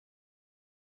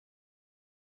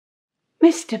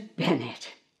Mr.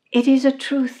 Bennet, it is a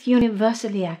truth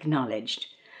universally acknowledged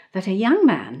that a young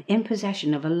man in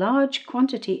possession of a large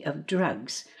quantity of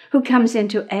drugs who comes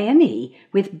into A&E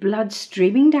with blood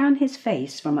streaming down his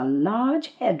face from a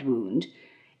large head wound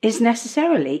is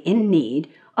necessarily in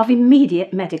need of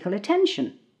immediate medical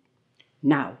attention.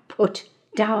 Now put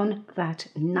down that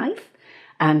knife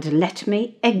and let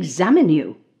me examine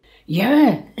you.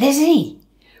 Yeah, Lizzie,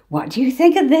 what do you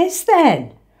think of this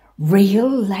then? Real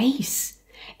lace.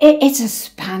 It's a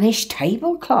Spanish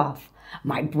tablecloth.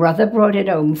 My brother brought it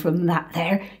home from that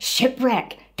there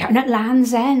shipwreck down at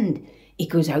Land's End. He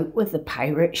goes out with the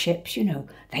pirate ships, you know.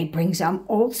 They brings on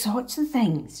all sorts of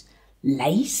things.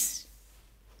 Lace,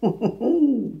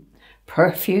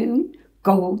 perfume,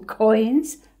 gold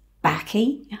coins,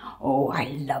 baccy. Oh, I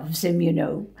loves him, you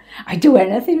know. I'd do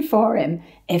anything for him.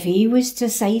 If he was to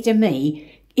say to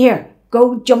me, here,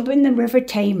 go jump in the River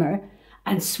Tamar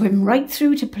and swim right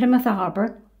through to Plymouth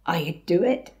Harbour, I'd do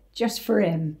it just for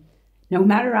him. No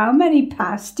matter how many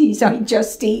pasties I'd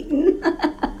just eaten.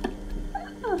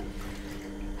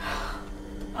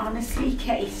 Honestly,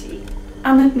 Katie,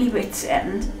 I'm at me wit's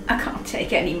end. I can't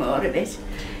take any more of it.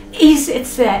 He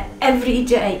sits there every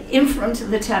day in front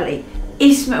of the telly.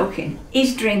 He's smoking,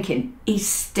 he's drinking, he's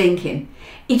stinking.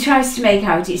 He tries to make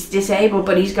out he's disabled,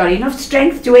 but he's got enough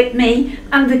strength to hit me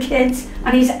and the kids,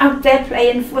 and he's out there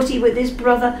playing footy with his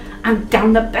brother and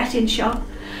down the betting shop.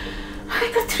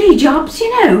 I've got 3 jobs, you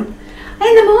know.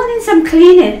 In the mornings I'm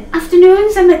cleaning,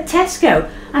 afternoons I'm at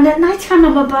Tesco, and at night time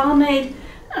I'm a barmaid,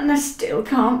 and I still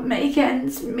can't make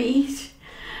ends meet.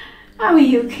 How are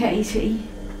you, Katie?